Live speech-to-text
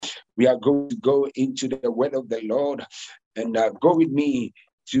We are going to go into the word of the Lord, and go with me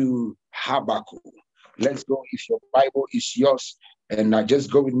to Habakkuk. Let's go. If your Bible is yours, and just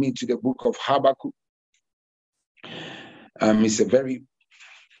go with me to the book of Habakkuk. It's a very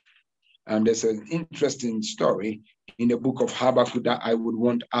there's an interesting story in the book of Habakkuk that I would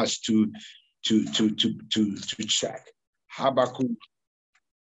want us to check. Habakkuk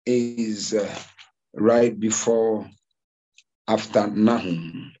is right before, after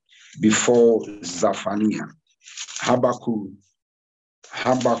Nahum, before Zephaniah. Habakkuk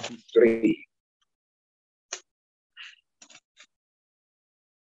 3.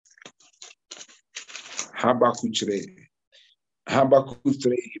 Habakkuk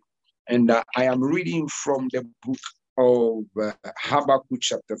 3. And I am reading from the book of Habakkuk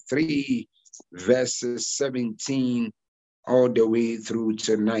chapter 3, verses 17 all the way through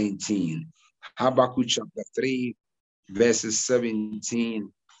to 19. Habakkuk chapter 3, verses 17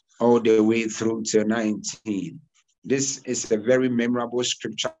 all the way through to 19. This is a very memorable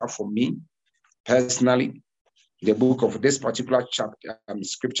scripture for me personally. The book of this particular chapter,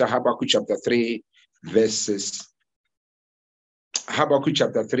 scripture, Habakkuk chapter 3, verses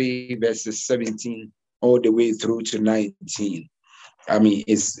 17 all the way through to 19.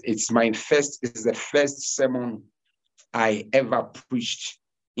 It's the first sermon I ever preached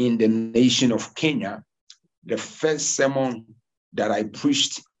in the nation of Kenya. The first sermon that I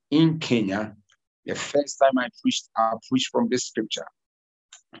preached in Kenya, the first time I preached from this scripture.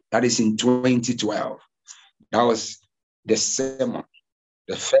 That is in 2012. That was the sermon,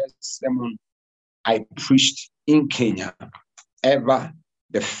 the first sermon I preached in Kenya ever.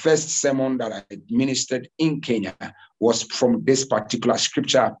 The first sermon that I ministered in Kenya was from this particular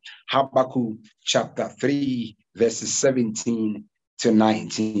scripture, Habakkuk chapter 3, verses 17 to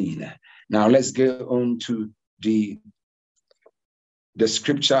 19. Now let's go on to the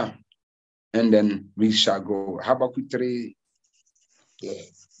scripture, and then we shall go. Habakkuk 3,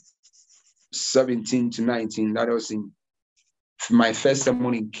 17 to 19. That was in my first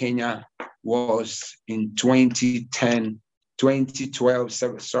sermon in Kenya, was in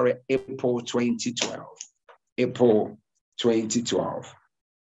 2012, April 2012.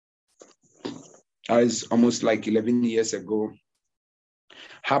 That is almost like 11 years ago.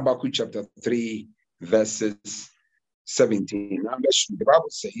 Habakkuk chapter 3, verses 17. Now the Bible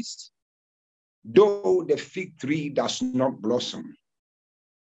says, though the fig tree does not blossom,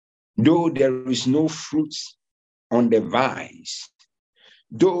 though there is no fruit on the vines,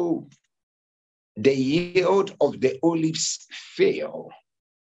 though the yield of the olives fail,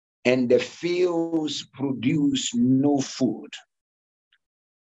 and the fields produce no food.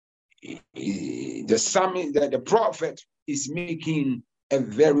 The prophet is making a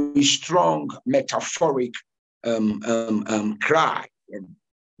very strong metaphoric cry.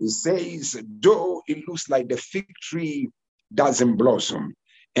 He says, though it looks like the fig tree doesn't blossom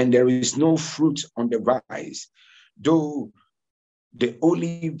and there is no fruit on the vines, though the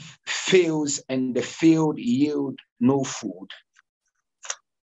olive fails and the field yield no food,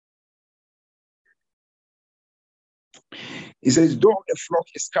 he says, though the flock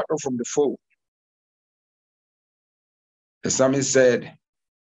is scattered from the fold, the psalmist said,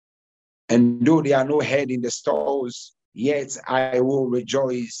 and though there are no head in the stalls, yet I will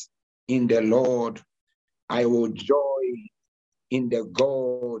rejoice in the Lord. I will joy in the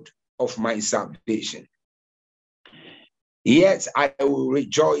God of my salvation. Yet I will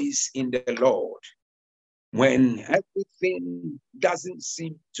rejoice in the Lord. When everything doesn't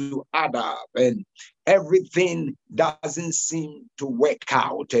seem to add up and everything doesn't seem to work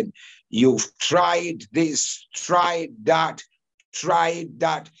out, and you've tried this, tried that,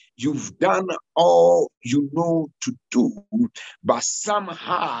 you've done all you know to do, but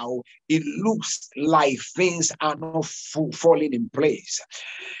somehow it looks like things are not falling in place.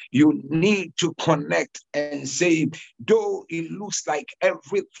 You need to connect and say, though it looks like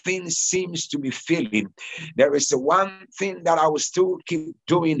everything seems to be failing, there is one thing that I will still keep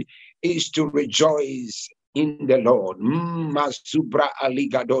doing, is to rejoice in the Lord.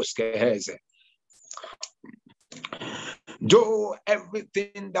 Though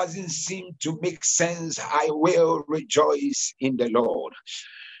everything doesn't seem to make sense, I will rejoice in the Lord.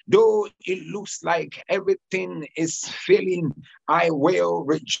 Though it looks like everything is failing, I will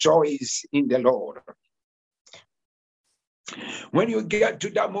rejoice in the Lord. When you get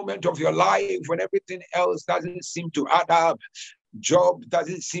to that moment of your life when everything else doesn't seem to add up, Job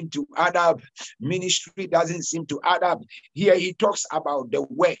doesn't seem to add up. Ministry doesn't seem to add up. Here he talks about the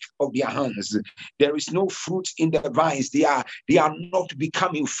work of their hands. There is no fruit in the vines. They are not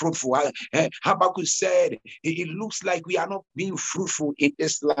becoming fruitful. Habakkuk said, it looks like we are not being fruitful in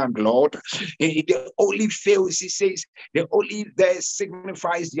this land, Lord. The olive fails, he says, the olive there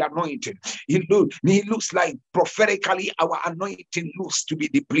signifies the anointing. It looks like prophetically our anointing looks to be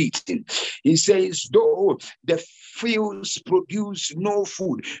depleting. He says, though the fields produce no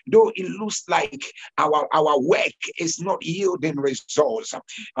food, though it looks like our work is not yielding results.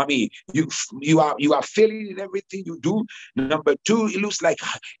 I mean, you are failing in everything you do. Number two, it looks like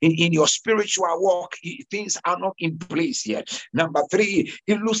in your spiritual walk, things are not in place yet. Number three,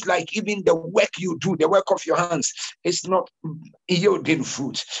 it looks like even the work you do, the work of your hands, is not yielding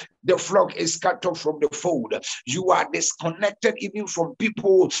fruit. The flock is cut off from the fold. You are disconnected even from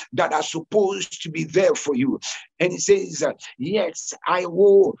people that are supposed to be there for you. And he says, yes, I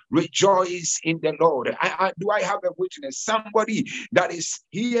will rejoice in the Lord. Do I have a witness? Somebody that is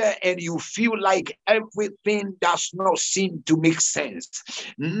here and you feel like everything does not seem to make sense.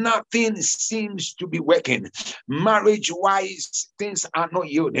 Nothing seems to be working. Marriage-wise, things are not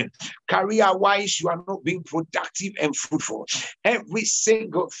yielding. Career-wise, you are not being productive and fruitful. Every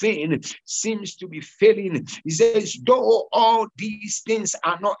single thing seems to be failing. He says, though all these things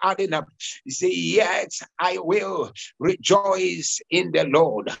are not adding up, he says, yet I will rejoice in the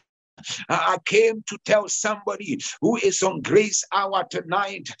Lord. I came to tell somebody who is on Grace Hour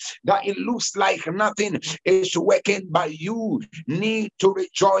tonight that it looks like nothing is working, but you need to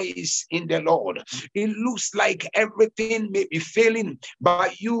rejoice in the Lord. It looks like everything may be failing,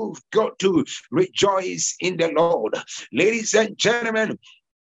 but you've got to rejoice in the Lord. Ladies and gentlemen,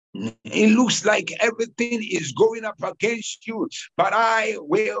 it looks like everything is going up against you, but I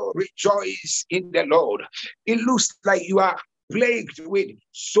will rejoice in the Lord. It looks like you are plagued with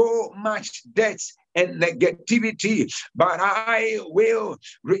so much death and negativity, but I will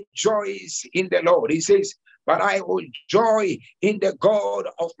rejoice in the Lord. He says, but I will joy in the God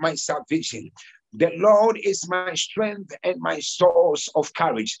of my salvation. The Lord is my strength and my source of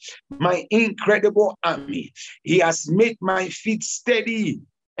courage, my incredible army. He has made my feet steady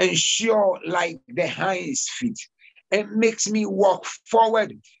and sure like the hind's feet, and makes me walk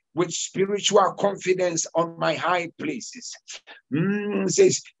forward with spiritual confidence on my high places.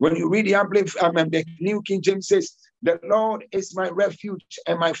 Says, when you read the New King James says, the Lord is my refuge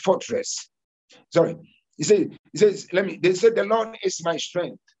and my fortress. Sorry, he says, they said the Lord is my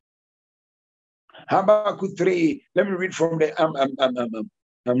strength. Habakkuk 3, let me read from the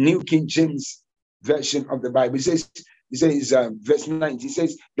New King James version of the Bible. It says, verse 9, he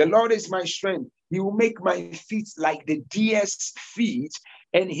says, the Lord is my strength. He will make my feet like the deer's feet,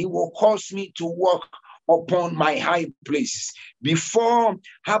 and he will cause me to walk upon my high places. Before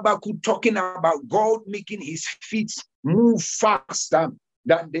Habakkuk talking about God making his feet move faster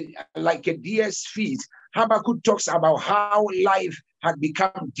than like a deer's feet, Habakkuk talks about how life had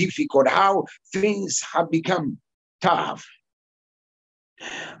become difficult, how things have become tough,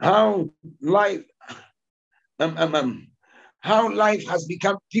 how life has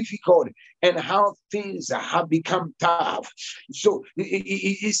become difficult and how things have become tough. So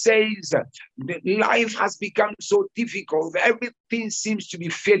he says life has become so difficult. Everything seems to be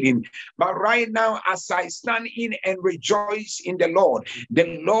failing. But right now, as I stand in and rejoice in the Lord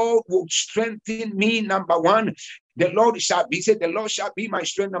will strengthen me, number one. The Lord shall be my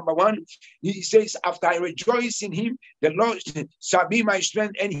strength, number one. He says, after I rejoice in him, the Lord shall be my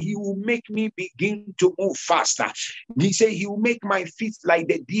strength, and he will make me begin to move faster. He said he will make my feet like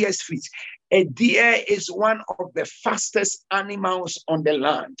the deer's feet. A deer is one of the fastest animals on the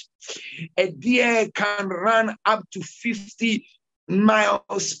land. A deer can run up to 50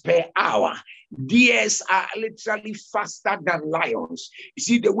 miles per hour. Deers are literally faster than lions. You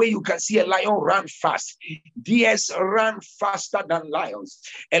see the way you can see a lion run fast. Deers run faster than lions.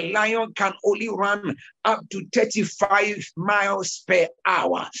 A lion can only run up to 35 miles per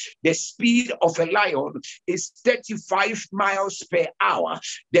hour. The speed of a lion is 35 miles per hour.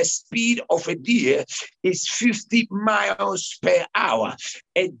 The speed of a deer is 50 miles per hour.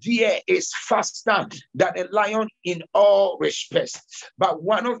 A deer is faster than a lion in all respects. But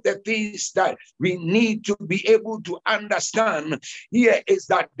one of the things that we need to be able to understand here is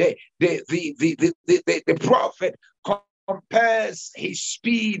that the prophet compares his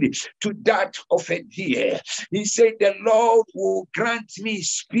speed to that of a deer. He said, the Lord will grant me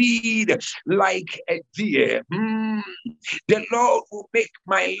speed like a deer. The Lord will make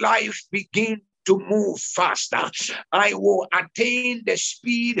my life begin to move faster. I will attain the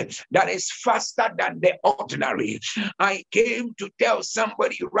speed that is faster than the ordinary. I came to tell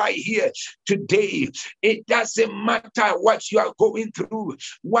somebody right here today, it doesn't matter what you are going through,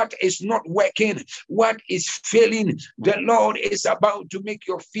 what is not working, what is failing. The Lord is about to make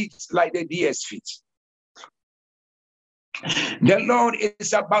your feet like the deer's feet. The Lord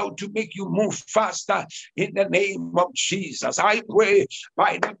is about to make you move faster in the name of Jesus. I pray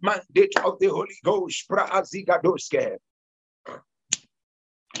by the mandate of the Holy Ghost.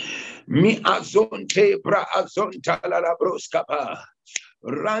 Mi azonte bra azonta la broskapa.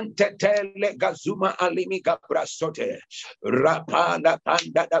 Rantetele gazuma alimiga brasote. Rapala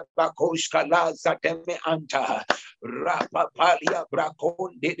panda da bakoshka la zateme anta. Rapapalia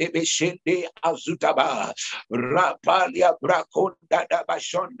brakonde de beshende azutaba. Rapalia brakonda da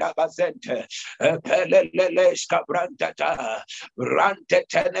bashonda bazente. Peleleleska brantata.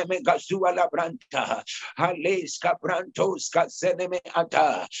 Rantetene megazua la branta. Haleska brantoska zeneme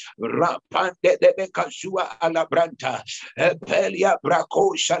ata. Rapande de bekazua ala branta. Pelia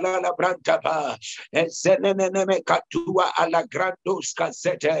brako shalala brantaba. Zenene katua ala grandos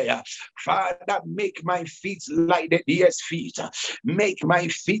kazetea. Father, make my feet like the deer's feet. Make my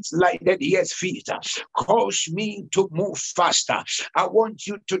feet like the deer's feet. Cause me to move faster. I want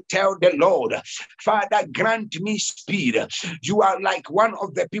you to tell the Lord, Father, grant me speed. You are like one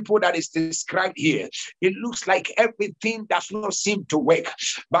of the people that is described here. It looks like everything does not seem to work.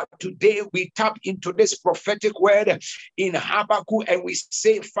 But today we tap into this prophetic word in Habakkuk and we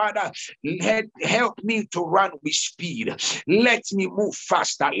say, Father, help me to run with speed. Let me move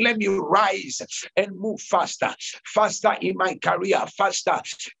faster. Let me rise and move faster. Faster in my career, faster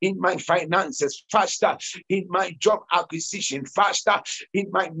in my finances, faster in my job acquisition, faster in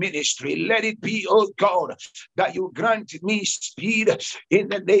my ministry. Let it be, oh God, that you grant me speed in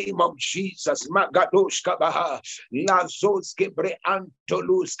the name of Jesus. Magadosh kabaha, lazos kebre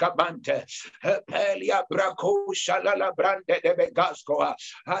antolus kabante, hepelia brako shalala brande de begaskoa,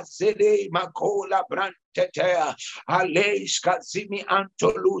 hasede makola brande. Tetea, Aleshka Zimi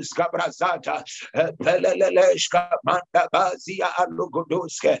Antolus Gabrazata, Peleleshka Manda Bazia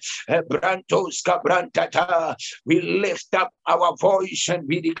Alugodoske, Brantoska Brantata. We lift up our voice and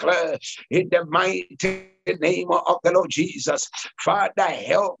we declare in the mighty name of the Lord Jesus, Father,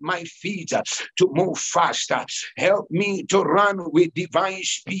 help my feet to move faster. Help me to run with divine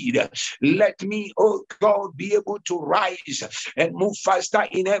speed. Let me, oh God, be able to rise and move faster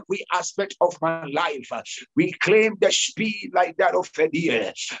in every aspect of my life. We claim the speed like that of a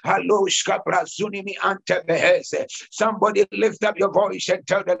deer. Somebody lift up your voice and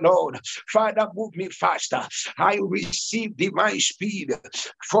tell the Lord, Father, move me faster. I receive divine speed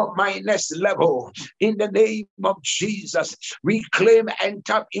for my next level. In the name of Jesus, we claim and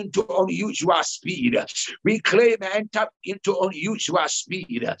tap into unusual speed. We claim and tap into unusual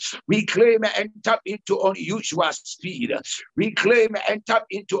speed. We claim and tap into unusual speed. We claim and tap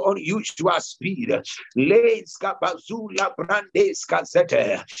into unusual speed. Les kabazula brandes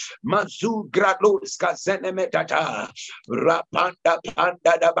kazete, mazu grados kazenemetata, rapanda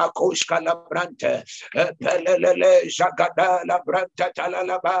panda da bakoshka la brante, pelelele jagada la branta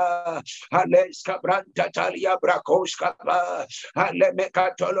talalaba, aleska branta talia brakoshka ba,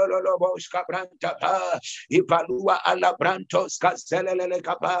 alemeka tololo boshka branta ba, ivalua ala brantos kazelele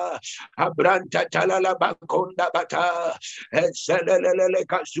kaba, abranta talala bakonda bata, ezelele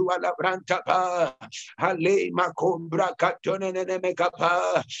kazua la branta ba. Hale makombra katonene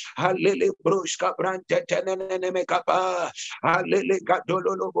mekapa, hale brushka brante tenene mekapa, hale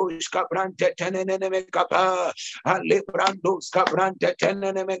gadololo bushka brante tenene mekapa, hale brandoska brante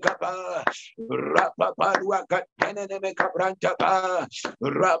tenene mekapa, rapapalua katenene mekabranta pa,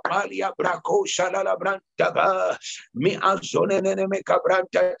 rapalia brako shalala branta pa, mi azonene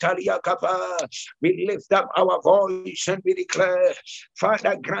mekabranta talia kapa. We lift up our voice and we declare,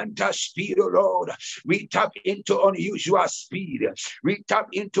 Father, grant us speed, O Lord. We tap into unusual speed. We tap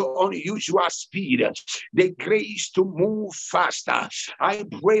into unusual speed. The grace to move faster. I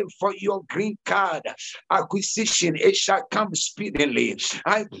pray for your green card acquisition. It shall come speedily.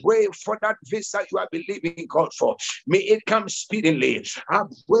 I pray for that visa you are believing God for. May it come speedily. I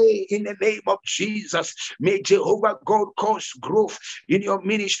pray in the name of Jesus. May Jehovah God cause growth in your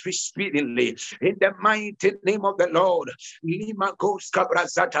ministry speedily. In the mighty name of the Lord. Lima goes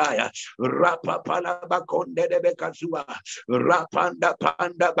kabrazataya. Rapapala bakonde de bekazua. Rapanda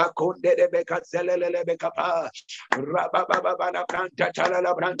panda bakonde de bekazelele bekapa. Rabababa branta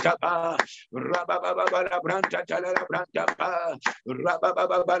talala branta pa. Rabababa branta talala branta pa.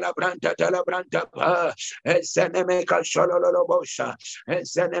 Rabababa branta talala branta pa. Branta, Zenemeka Sololobosha,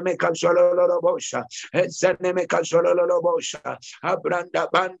 Zenemeka Sololobosha, Zenemeka Sololobosha, Abranda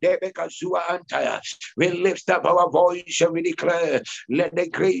Bandebeka Zua Antaya. We lift up our voice and we declare, let the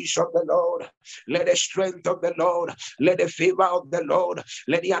grace of the Lord, let the strength of the Lord, let the favor of the Lord,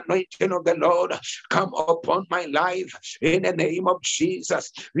 let the anointing of the Lord come upon my life in the name of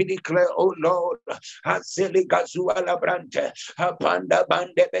Jesus. We declare, oh Lord, Azeli Gazua Labrante, Apanda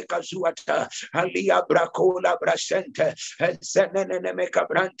Bande Bekazuata, Alia Bracola Brasente, Zenene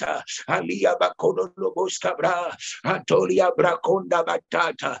Mekabranta, Alia Bacodo Lobos Cabra, Antolia Braconda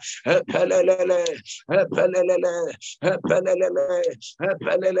Batata, Pelele, Pelele, Pelele,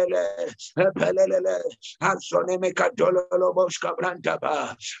 Pelele, Pelele, Ansone Mecatolo Lobos Cabranta,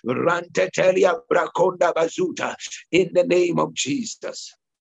 Rantetelia Braconda Bazuta, in the name of Jesus.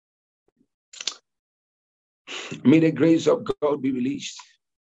 May the grace of God be released.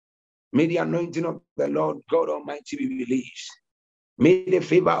 May the anointing of the Lord God Almighty be released. May the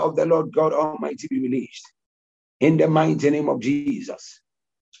favor of the Lord God Almighty be released. In the mighty name of Jesus.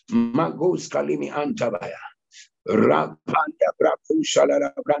 Magos Kalimi Antabaya. Rapanda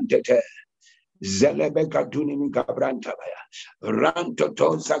Brakushala Brantete. Zelebeka Dunimi Gabrantabaya.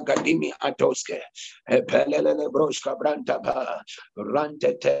 Rantotosa Gadimi Atoske. Pelele Broska Brantaba.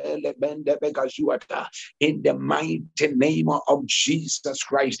 Rantetele Bendebeka Zuata. In the mighty name of Jesus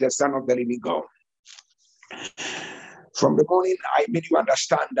Christ, the Son of the living God. From the morning, I made you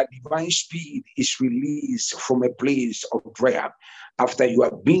understand that divine speed is released from a place of prayer. After you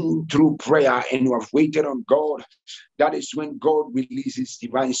have been through prayer and you have waited on God, that is when God releases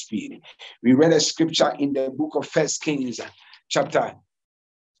divine speed. We read a scripture in the book of 1 Kings, chapter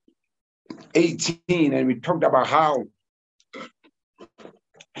 18, and we talked about how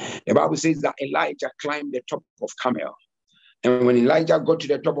the Bible says that Elijah climbed the top of Carmel. And when Elijah got to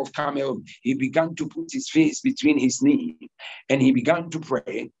the top of Carmel, he began to put his face between his knees and he began to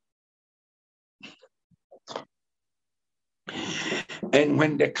pray. And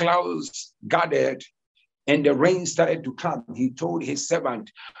when the clouds gathered and the rain started to come, he told his servant,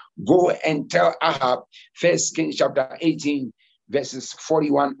 go and tell Ahab, 1 Kings chapter 18, verses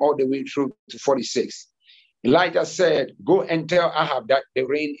 41 all the way through to 46. Elijah said, go and tell Ahab that the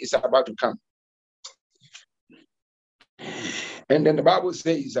rain is about to come. And then the Bible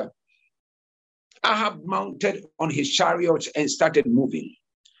says, Ahab mounted on his chariot and started moving.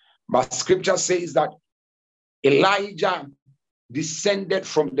 But scripture says that Elijah descended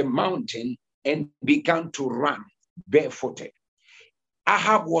from the mountain and began to run barefooted.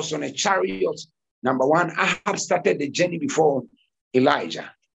 Ahab was on a chariot. Number one, Ahab started the journey before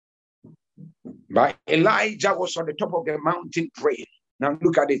Elijah. But Elijah was on the top of the mountain praying. Now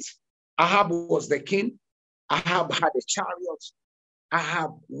look at it. Ahab was the king. Ahab had a chariot.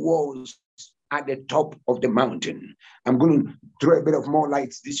 Ahab was at the top of the mountain. I'm going to throw a bit of more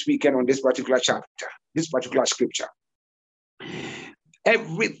light this weekend on this particular chapter, this particular scripture.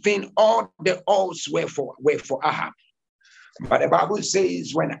 Everything, all the odds were for Ahab. But the Bible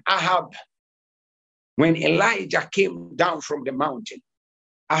says when Elijah came down from the mountain,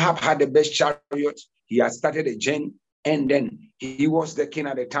 Ahab had the best chariot. He had started a journey, and then he was the king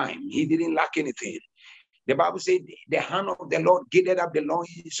at the time. He didn't lack anything. The Bible said the hand of the Lord gathered up the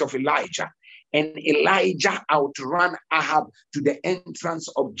loins of Elijah, and Elijah outran Ahab to the entrance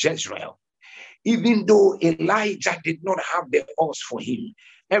of Jezreel. Even though Elijah did not have the odds for him,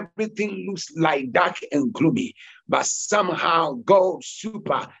 everything looks like dark and gloomy, but somehow God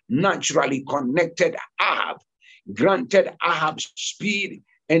supernaturally connected Ahab, granted Ahab speed,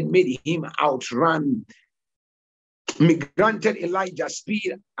 and made him outrun. Granted Elijah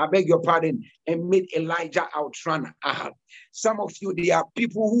speed, I beg your pardon, and made Elijah outrun Ahab. Some of you, there are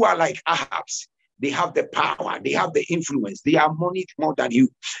people who are like Ahabs. They have the power, they have the influence, they are money more than you.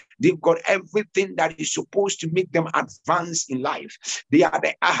 They've got everything that is supposed to make them advance in life. They are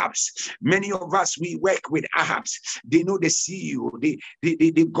the Ahabs. Many of us, we work with Ahabs. They know the CEO,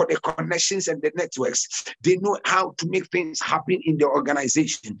 they've got the connections and the networks. They know how to make things happen in the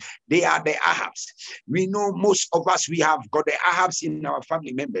organization. They are the Ahabs. We know most of us, we have got the Ahabs in our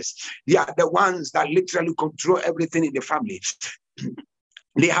family members. They are the ones that literally control everything in the family.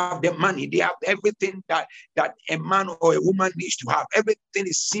 They have the money, they have everything that a man or a woman needs to have. Everything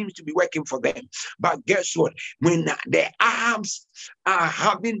seems to be working for them. But guess what? When the Ahabs are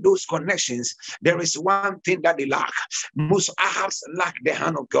having those connections, there is one thing that they lack. Most Ahabs lack the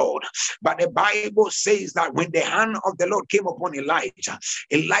hand of God. But the Bible says that when the hand of the Lord came upon Elijah,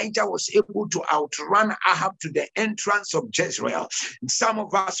 Elijah was able to outrun Ahab to the entrance of Jezreel. Some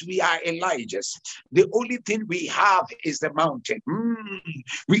of us, we are Elijahs. The only thing we have is the mountain.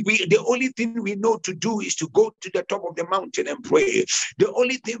 The only thing we know to do is to go to the top of the mountain and pray. The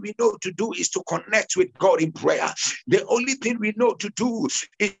only thing we know to do is to connect with God in prayer. The only thing we know to do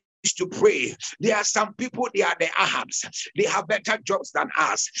is to pray. There are some people, they are the Ahabs. They have better jobs than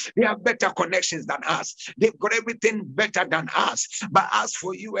us. They have better connections than us. They've got everything better than us. But as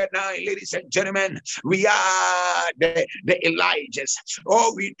for you and I, ladies and gentlemen, we are the Elijahs.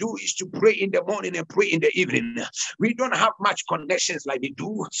 All we do is to pray in the morning and pray in the evening. We don't have much connections like they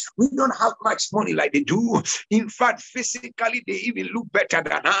do. We don't have much money like they do. In fact, physically, they even look better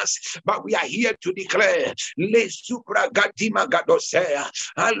than us. But we are here to declare, Le supra gadima gadosea.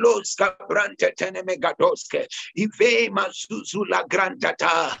 Skabrante tenemegadoske, Ive Masuzu la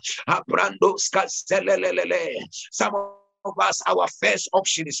Grantata, Abrandoska Selelele. Some of us, our first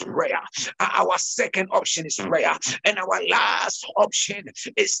option is prayer. Our second option is prayer. And our last option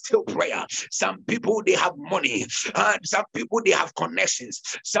is still prayer. Some people, they have money. Some people, they have connections.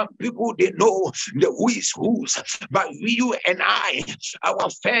 Some people, they know the who is whose. But you and I,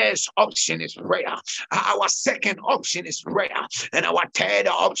 our first option is prayer. Our second option is prayer. And our third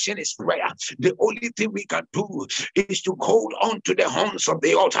option is prayer. The only thing we can do is to hold on to the horns of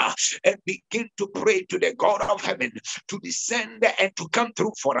the altar and begin to pray to the God of heaven to descend and to come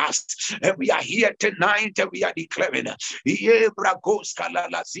through for us. And we are here tonight and we are declaring, you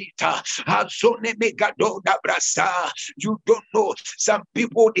don't know, some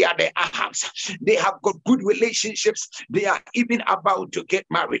people, they are the Ahabs. They have got good relationships. They are even about to get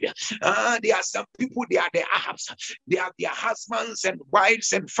married. There are some people, they are the Ahabs. They have their husbands and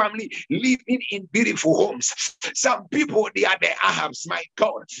wives and family living in beautiful homes. Some people, they are the Ahabs. My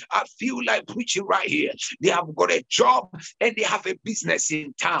God, I feel like preaching right here. They have got a job and they have a business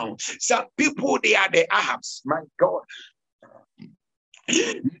in town. Some people, they are the Ahabs. My God.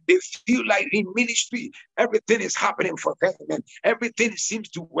 They feel like in ministry, everything is happening for them and everything seems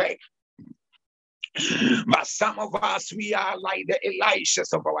to work. But some of us, we are like the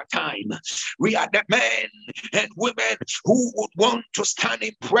Elishas of our time. We are the men and women who would want to stand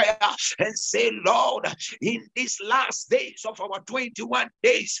in prayer and say, Lord, in these last days of our 21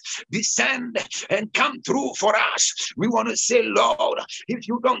 days, descend and come through for us. We want to say, Lord, if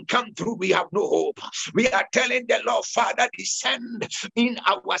you don't come through, we have no hope. We are telling the Lord, Father, descend in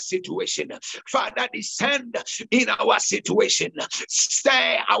our situation. Father, descend in our situation.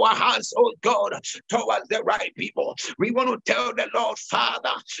 Stir our hearts, oh God, towards the right people. We want to tell the Lord, Father,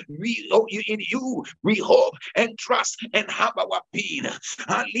 we in you we hope and trust and have our being.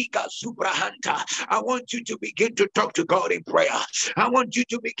 Alika Subrahanta. I want you to begin to talk to God in prayer. I want you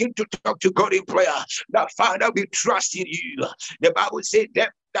to begin to talk to God in prayer. That Father, we trust in you. The Bible says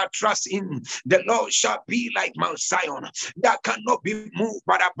that trust in the Lord shall be like Mount Zion, that cannot be moved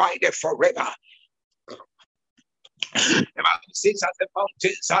but abideth forever. The Bible says, as the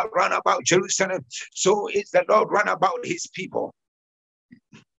mountains are run about Jerusalem, so is the Lord run about his people.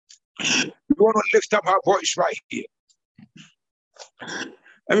 We want to lift up our voice right here.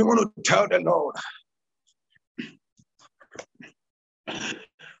 And we want to tell the Lord,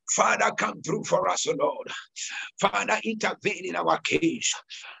 Father, come through for us, O Lord. Father, intervene in our case.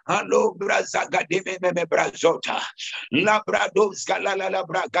 Hello, Brazaga de Meme Brazota, Labrados Galala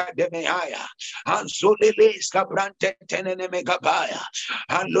Braga de Meaya, and Soleles Cabrante Tenene Gabaya,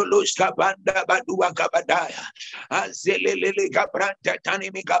 and Lolos Cabanda Badua Cabadaya, and Zelele Cabrante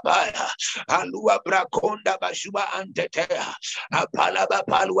Tanimi Gabaya, and Lua Braconda Bashua Antetea, Apalaba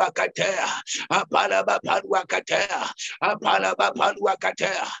Palua Catea, Apalaba Palua Catea, Apalaba Palua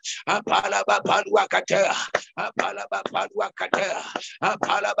Catea, Apalaba Palua Catea, Apalaba Palua Catea,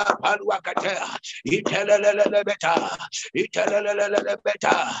 Apalaba Palua Catea, Itelele beta, Itelele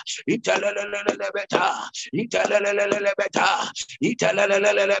beta, Itelele beta, Itelele beta,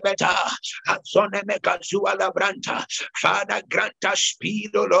 Itelele beta, Hansone Mekazua Labranta. Father, grant us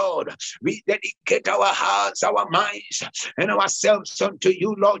speed, O Lord. We dedicate our hearts, our minds, and ourselves unto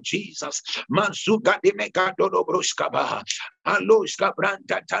you, Lord Jesus. Mansuga de Megadodo Bruskaba, Aloska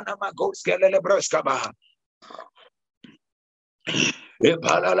Branta Tanamagoska Lelebroskaba.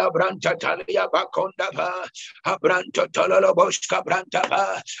 Epalala branta talia bakonda ba, abranto tololo boshka branta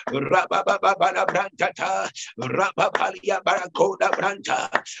ba, rabababa branta ta, rabapalia barakoda branta,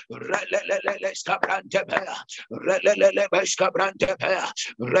 relelele ska branta ba, relelele boshka branta ba,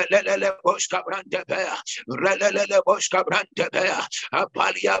 relelele boshka branta ba, relelele boshka branta ba,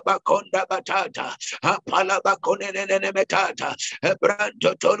 apalia bakonda batata, apala bakonene metata,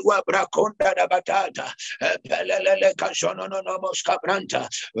 branto tolua brakonda da batata, pelelele kashono no moshka branta,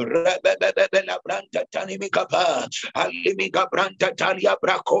 rebebebela branta tanimikapa, alimiga branta talia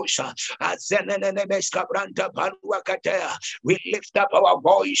brakosa, azenene meska branta paluakatea. We lift up our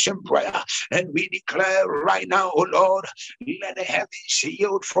voice in prayer and we declare right now, oh Lord, let the heavens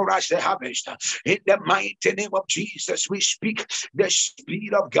yield for us the harvest. In the mighty name of Jesus, we speak the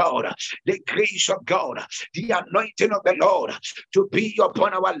Spirit of God, the grace of God, the anointing of the Lord to be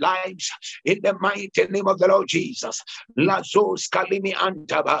upon our lives. In the mighty name of the Lord Jesus. Lazos kalimi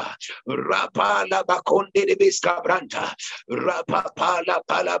antaba, rapa la bakonde de beskabranta, rapa pala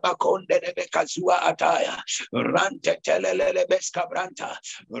pala bakonde de bekazua ataya, rante telele beskabranta,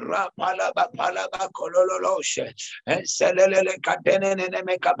 rapa la bapala bakololoshe, selele kadene ne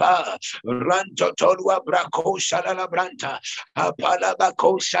mekaba, ranto tolua brako shalala branta, apala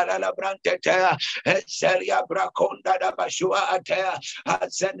bako shalala branta tea, selia brakonda da bashua atea,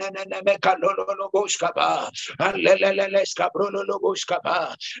 azenene mekalolo boskaba, alelele skabrolo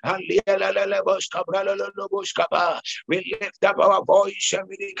boskaba, alelele boskabralo boskaba. We lift up our voice and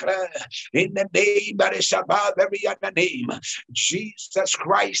we declare in the name that is above every other name, Jesus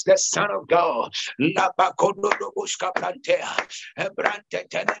Christ, the Son of God. La bakodo boskabrantea, brante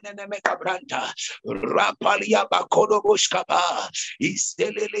tenene mekabranta, rapalia bakodo boskaba,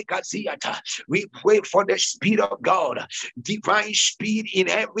 iselele kaziata. We pray for the Spirit of God, divine speed in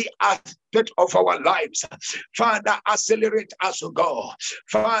every aspect of our lives. Father, accelerate us, O God.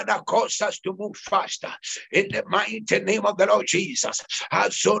 Father, cause us to move faster. In the mighty name of the Lord Jesus.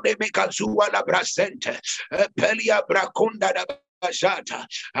 Azone mekazuwa la brasente, pelia brakunda da Jata,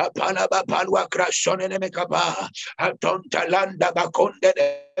 Apalaba Palua Crashon and Mekaba, Atontalanda Baconde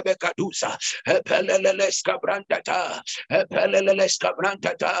Becadusa, Pelelesca Brantata, Pelelesca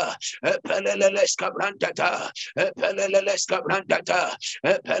Brantata, Pelelesca Brantata, Pelelesca Brantata,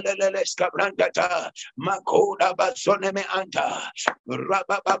 Pelelesca Brantata, Makoda Basoneme Anta,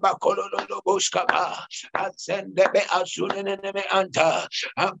 Rababa Cololo Boscaba, Ascendebe Azuneme Anta,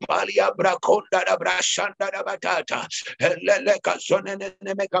 Ampalia Braconda da Brashanda da Batata, Leleka zonene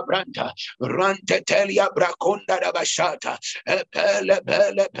meka branta, rante telia braconda da bashata, pele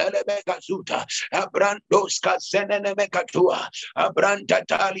meka zuta, abrandos kazenene meka tua, abranta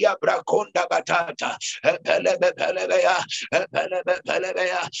talia braconda batata, pele beya, pele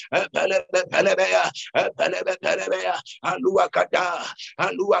beya, aluakada,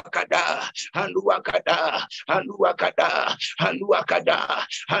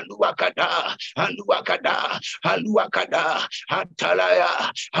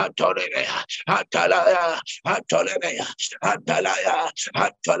 Atalaya, Atolebea, Atalaya, Atolebea, Atalaya,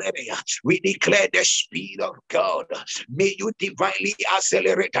 Atolebea. We declare the Spirit of God. May you divinely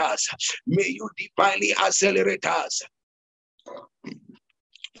accelerate us. May you divinely accelerate us.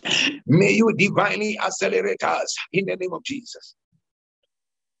 May you divinely accelerate us in the name of Jesus.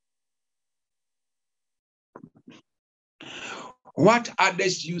 What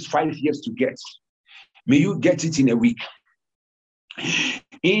others use 5 years to get, may you get it in a week.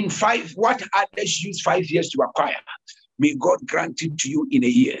 What others use 5 years to acquire, may God grant it to you in a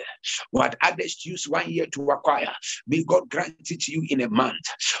year. What others use 1 year to acquire, may God grant it to you in a month.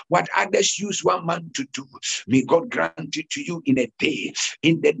 What others use 1 month to do, may God grant it to you in a day.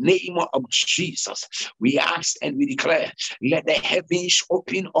 In the name of Jesus, we ask and we declare, let the heavens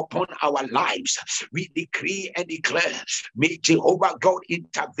open upon our lives. We decree and declare, may Jehovah God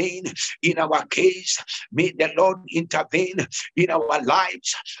intervene in our case. May the Lord intervene in our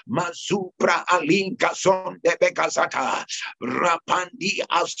lives. Mazupra alinka son de bekazata. Rapandi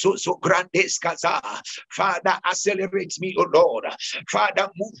asuso grandes kaza. Father, accelerate me, O Lord. Father,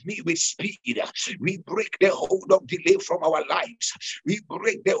 move me with speed. We break the hold of delay from our lives. We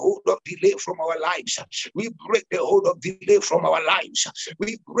break the hold of delay from our lives. We break the hold of delay from our lives.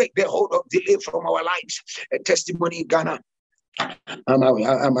 We break the hold of delay from our lives. A testimony in Ghana.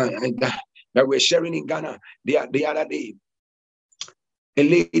 That we're sharing in Ghana the other day. A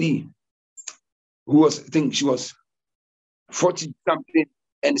lady who was, I think she was 40 something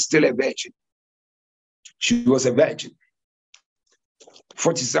and still a virgin. She was a virgin.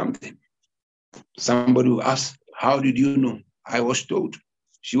 40 something. Somebody will ask, how did you know? I was told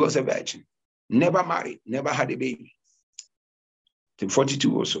she was a virgin. Never married, never had a baby. Till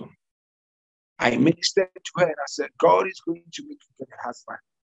 42 or so. I ministered to her and I said, God is going to make you get a husband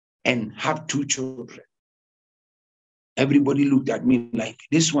and have 2 children. Everybody looked at me like,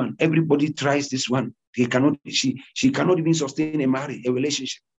 this one, everybody tries this one. She cannot even sustain a marriage, a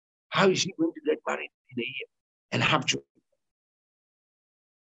relationship. How is she going to get married in a year and have children?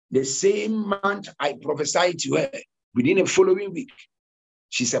 The same month I prophesied to her, within the following week,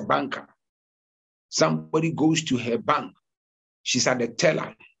 she's a banker. Somebody goes to her bank She's at the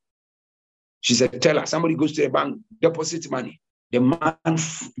teller. She's a teller. Somebody goes to the bank, deposit money. The man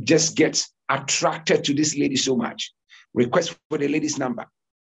just gets attracted to this lady so much. Request for the lady's number.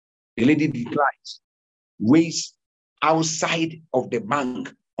 The lady declines. Waits outside of the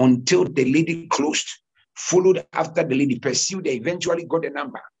bank until the lady closed. Followed after the lady, pursued. They eventually got the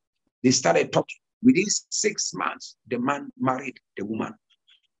number. They started talking. Within 6 months, the man married the woman.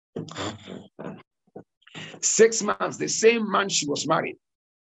 6 months, the same man she was married,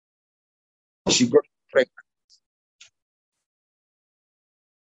 she got pregnant.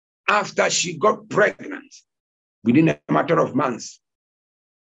 After she got pregnant, within a matter of months,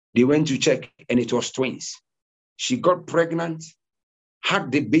 they went to check and it was twins. She got pregnant,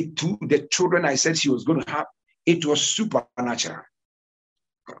 had the the children I said she was going to have. It was supernatural.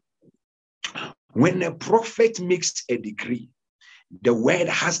 When a prophet makes a decree, the word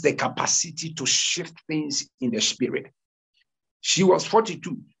has the capacity to shift things in the spirit. She was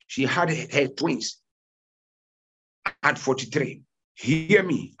 42. She had her twins at 43. Hear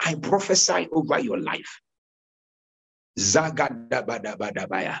me. I prophesy over your life.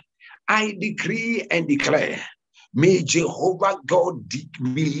 Zagadabadabadabaya. I decree and declare, may Jehovah God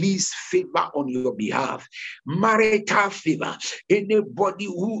release favor on your behalf. Marital favor. Anybody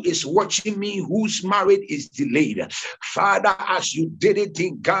who is watching me whose marriage is delayed, Father, as you did it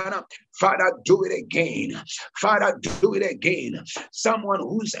in Ghana, Father, do it again. Father, do it again. Someone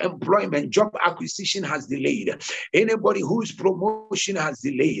whose employment, job acquisition has delayed. Anybody whose promotion has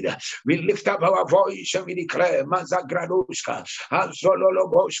delayed. We lift up our voice and we declare, Mazagradoska,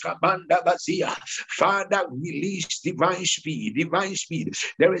 Azololoboska, Bandabazia. Father, release divine speed, divine speed.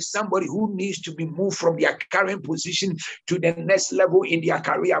 There is somebody who needs to be moved from their current position to the next level in their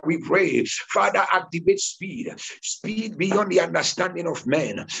career. We pray, Father, activate speed, speed beyond the understanding of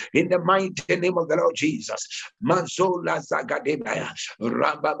men. In the mighty name of the Lord Jesus. Manzola Zagadebaya,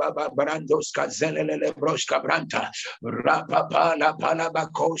 Rababa Brandoska Zelele Broska Branta, Rapapa La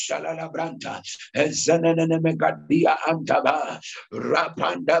Palabakosha La Branta, Zenene Megadia Antaba,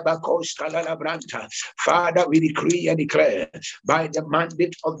 Rapanda Bakoska La Branta. Father, we decree and declare by the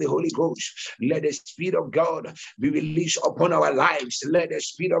mandate of the Holy Ghost, let the Spirit of God be released upon our lives. Let the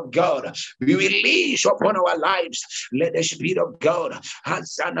Spirit of God be released upon our lives. Let the Spirit of God,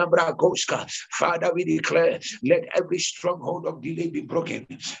 Father, we declare, let every stronghold of delay be broken.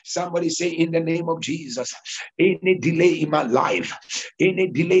 Somebody say, in the name of Jesus, any delay in my life, any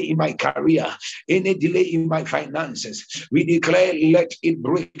delay in my career, any delay in my finances, we declare, let it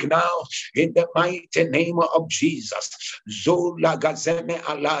break now in the mighty name of Jesus. Zola Gazeme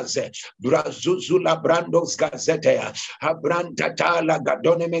Alaze, Brazuzula Brandos Gazetea, Abrantatala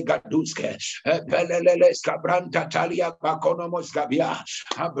Gadoneme Gaduske, Peleleles Cabrantalia Baconomos Gabia,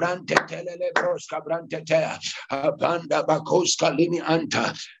 Abrante Telele Broska Brantetea, Abanda Bakoska Limi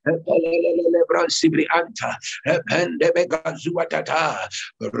Anta, Pelele Bransibri Anta, Pendebe Gazuatata,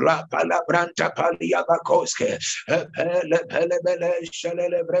 Rapala Branta Palia Bakoske, Pelebele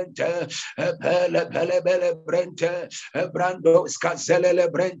Shalele Brente, Pelebele Brente, Brandos Kazelele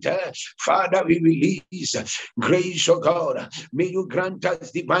Brente. Father, we release grace, O God. May you grant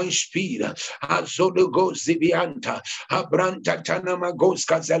us divine speed. Azodo goes Zibianta, Abranta Tanama goes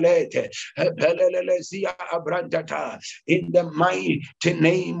Kazelete, Pelelezia Abrantata, in the mighty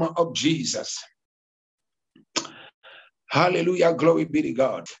name of Jesus. Hallelujah, glory be to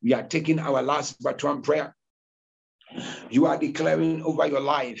God. We are taking our last but one prayer. You are declaring over your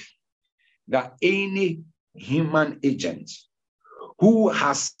life that any human agent who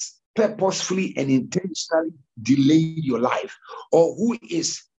has purposefully and intentionally delayed your life, or who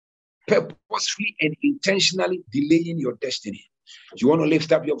is purposefully and intentionally delaying your destiny, you want to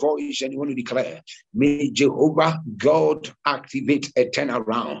lift up your voice and you want to declare, may Jehovah God activate a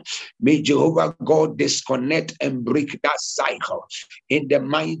turnaround. May Jehovah God disconnect and break that cycle in the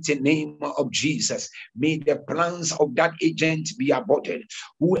mighty name of Jesus. May the plans of that agent be aborted.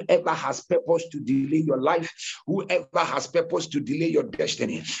 Whoever has purpose to delay your life, whoever has purpose to delay your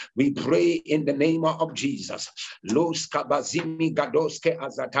destiny, we pray in the name of Jesus. Los kabazimi gadoske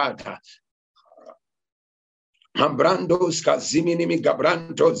azatata. Ambrandos Kaziminimi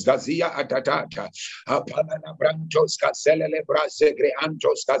Gabrantos Gazia Atatata, Apalana Brantos Kazelele Brasegre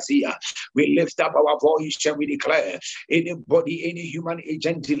Antos Gazia. We lift up our voice and we declare, anybody, any human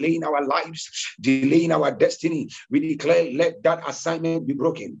agent delaying our lives, delaying our destiny, we declare, let that assignment be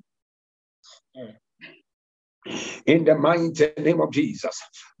broken. In the mighty name of Jesus,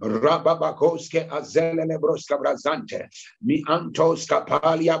 Rababakoske Azelele Broska Brazante, Mi Antos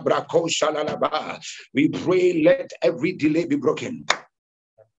Kapalia Brakosha Lalaba. We pray, let every delay be broken.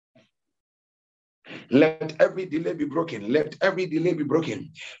 Let every delay be broken. Let every delay be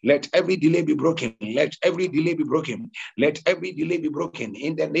broken. Let every delay be broken. Let every delay be broken. Let every delay be broken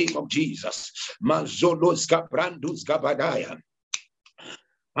in the name of Jesus. Mazolos Gabrandus Gabadaya.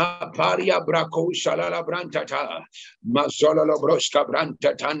 Aparia braco shalala brantata, mazololo broska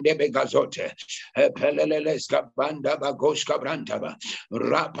branta tande begazote, peleleles gabanda bagoska brantaba,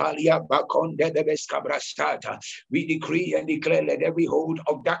 rapalia baconde de bescabrastata. We decree and declare, let every hold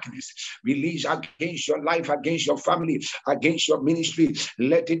of darkness release against your life, against your family, against your ministry.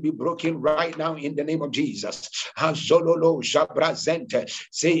 Let it be broken right now in the name of Jesus. Hazololo jabrazente.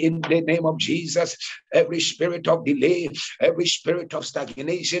 Say in the name of Jesus, every spirit of delay, every spirit of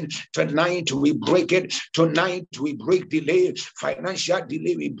stagnation, tonight we break it. Tonight we break delay, financial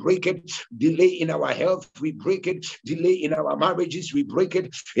delay, we break it. Delay in our health, we break it. Delay in our marriages, we break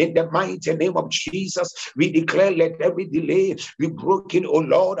it. In the mighty name of Jesus, we declare, let every delay be broken, oh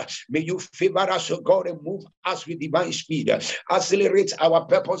Lord. May you favor us, oh God, and move us with divine speed. Accelerate our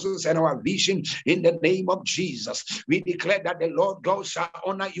purposes and our vision in the name of Jesus. We declare that the Lord God shall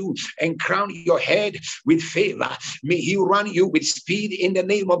honor you and crown your head with favor. May he run you with speed in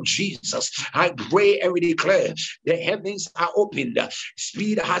the name of Jesus. I pray and we declare the heavens are opened.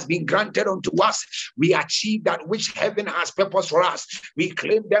 Speed has been granted unto us. We achieve that which heaven has purpose for us. We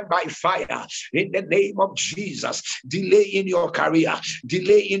claim them by fire in the name of Jesus. Delay in your career,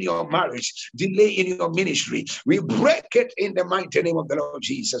 delay in your marriage, delay in your ministry, we break it in the mighty name of the Lord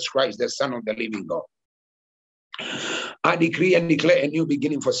Jesus Christ, the Son of the living God. I decree and declare a new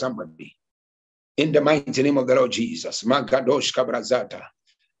beginning for somebody. In the mighty name of the Lord Jesus. Magadosh kabrazata.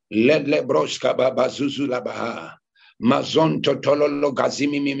 Ledle broshka baba zuzula baha. Mazon totololo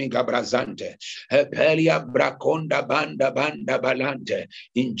gazimi mimi gabrazante. Hepelia brakonda banda balante.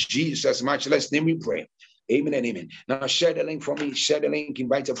 In Jesus' matchless name we pray. Amen and amen. Now share the link for me. Share the link.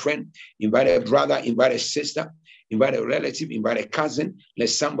 Invite a friend. Invite a brother. Invite a sister. Invite a relative. Invite a cousin. Let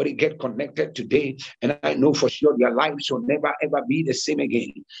somebody get connected today. And I know for sure their life shall never ever be the same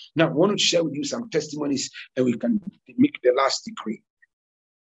again. Now I want to share with you some testimonies and we can make the last decree.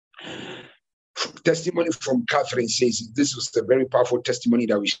 Testimony from Catherine says, this was a very powerful testimony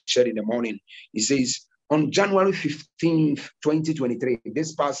that we shared in the morning. It says, on January 15th, 2023,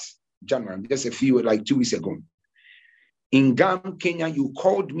 this past January, just a few, like 2 weeks ago, in Gam, Kenya, you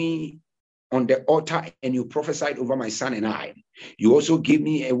called me on the altar and you prophesied over my son and I. You also gave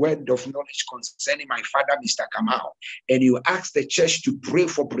me a word of knowledge concerning my father, Mr. Kamau. And you asked the church to pray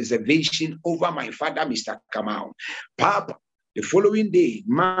for preservation over my father, Mr. Kamau. Papa, the following day,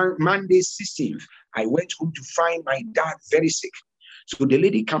 Monday 16th, I went home to find my dad very sick. So the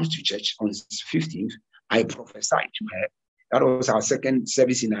lady comes to church on 15th. I prophesied to her. That was our second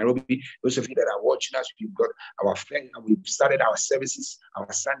service in Nairobi. Those of you that are watching us, we've got our friend, and we've started our services, our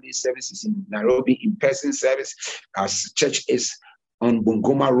Sunday services in Nairobi, in-person service. Our church is on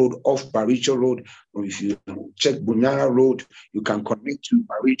Bungoma Road, off Baricho Road. Or if you check Bunyara Road, you can connect to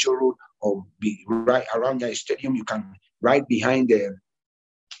Baricho Road or be right around your stadium. You can right behind the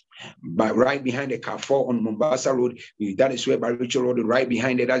Carrefour on Mombasa Road. That is where Baricho Road, right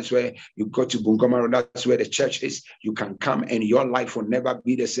behind it. That's where you go to Bungoma Road. That's where the church is. You can come and your life will never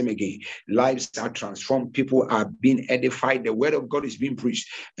be the same again. Lives are transformed. People are being edified. The word of God is being preached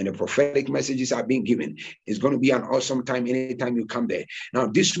and the prophetic messages are being given. It's going to be an awesome time anytime you come there. Now,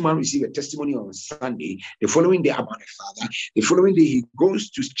 this man received a testimony on Sunday. The following day about the father. The following day, he goes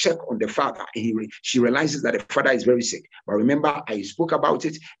to check on the father and she realizes that the father is very sick. But remember, I spoke about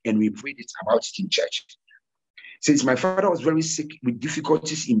it and we prayed about it in church. Since my father was very sick with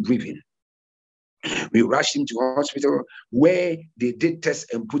difficulties in breathing, we rushed him to hospital where they did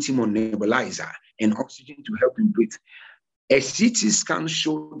tests and put him on nebulizer and oxygen to help him breathe. A CT scan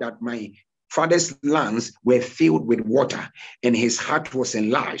showed that my father's lungs were filled with water and his heart was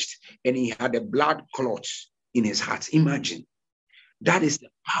enlarged and he had a blood clot in his heart. Imagine. That is the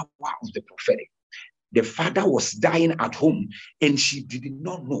power of the prophetic. The father was dying at home and she did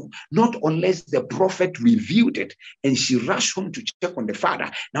not know, not unless the prophet revealed it, and she rushed home to check on the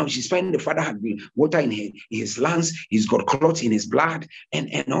father. Now she's finding the father had been water in his lungs, he's got clots in his blood,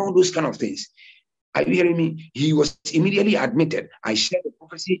 and all those kind of things. Are you hearing me? He was immediately admitted. I shared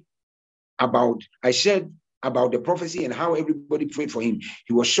about the prophecy and how everybody prayed for him.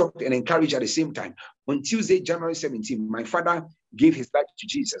 He was shocked and encouraged at the same time. On Tuesday, January 17th, my father gave his life to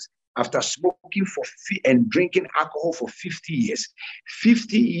Jesus after smoking and drinking alcohol for 50 years.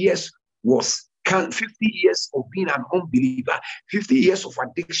 50 years of being an unbeliever, 50 years of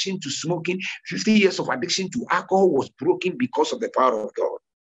addiction to smoking, 50 years of addiction to alcohol was broken because of the power of God.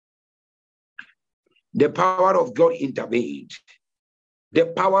 The power of God intervened. The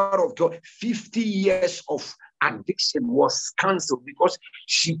power of God. 50 years of addiction was cancelled because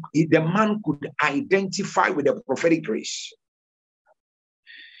the man could identify with the prophetic grace.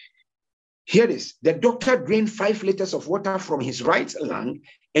 Here it is. The doctor drained 5 liters of water from his right lung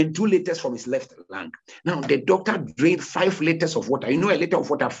and 2 liters from his left lung. Now, the doctor drained 5 liters of water. You know, a liter of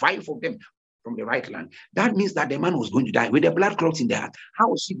water, 5 of them from the right lung. That means that the man was going to die with the blood clots in the heart. How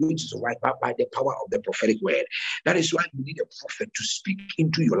was he going to survive? By the power of the prophetic word. That is why you need a prophet to speak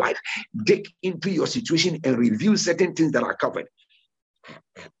into your life, dig into your situation, and reveal certain things that are covered.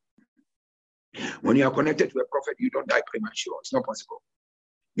 When you are connected to a prophet, you don't die premature. It's not possible.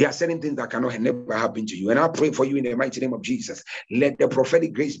 There are certain things that cannot never happen to you. And I pray for you in the mighty name of Jesus. Let the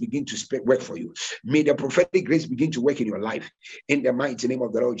prophetic grace begin to work for you. May the prophetic grace begin to work in your life in the mighty name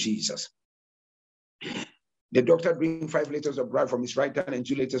of the Lord Jesus. The doctor drank 5 liters of blood from his right hand and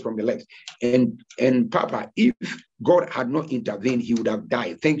 2 liters from the left. And Papa, if God had not intervened, he would have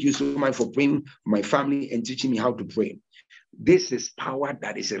died. Thank you so much for praying for my family and teaching me how to pray. This is power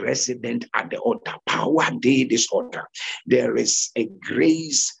that is resident at the altar. Power day this altar. There is a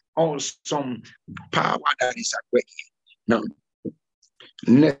grace, awesome power that is at work here. Now,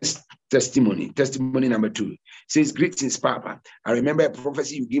 next testimony number 2 says, greetings, Papa. I remember a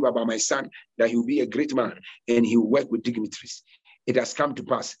prophecy you gave about my son that he will be a great man and he will work with dignitaries. It has come to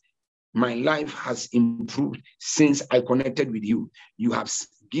pass. My life has improved since I connected with you. You have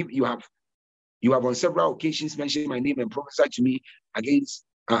on several occasions mentioned my name and prophesied to me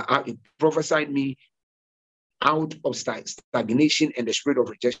prophesied me out of stagnation and the spirit of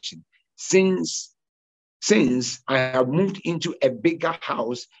rejection. Since I have moved into a bigger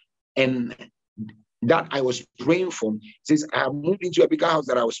house and that I was praying for, since I have moved into a bigger house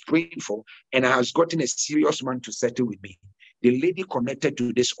that I was praying for, and I have gotten a serious man to settle with me. The lady connected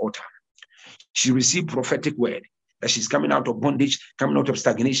to this altar, she received prophetic word that she's coming out of bondage, coming out of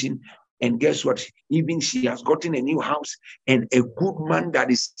stagnation. And guess what? Even she has gotten a new house and a good man that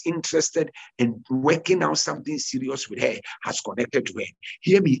is interested in working out something serious with her has connected to her.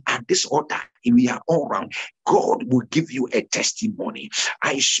 Hear me, at this altar, we are all around. God will give you a testimony.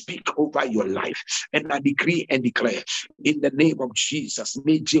 I speak over your life and I decree and declare in the name of Jesus,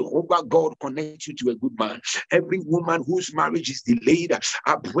 may Jehovah God connect you to a good man. Every woman whose marriage is delayed,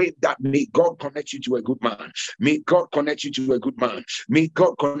 I pray that may God connect you to a good man. May God connect you to a good man. May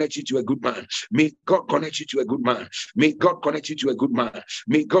God connect you to a good man. May God connect you to a good man. May God connect you to a good man.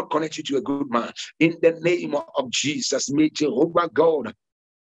 May God connect you to a good man. In the name of Jesus, may Jehovah God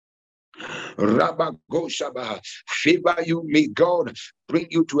favor you. May God bring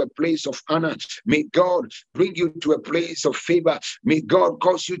you to a place of honor. May God bring you to a place of favor. May God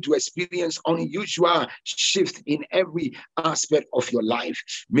cause you to experience unusual shift in every aspect of your life.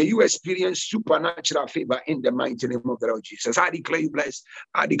 May you experience supernatural favor in the mighty name of the Lord Jesus. I declare you blessed.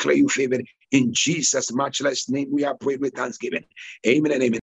 I declare you favored. In Jesus' matchless name, we are prayed with thanksgiving. Amen and amen.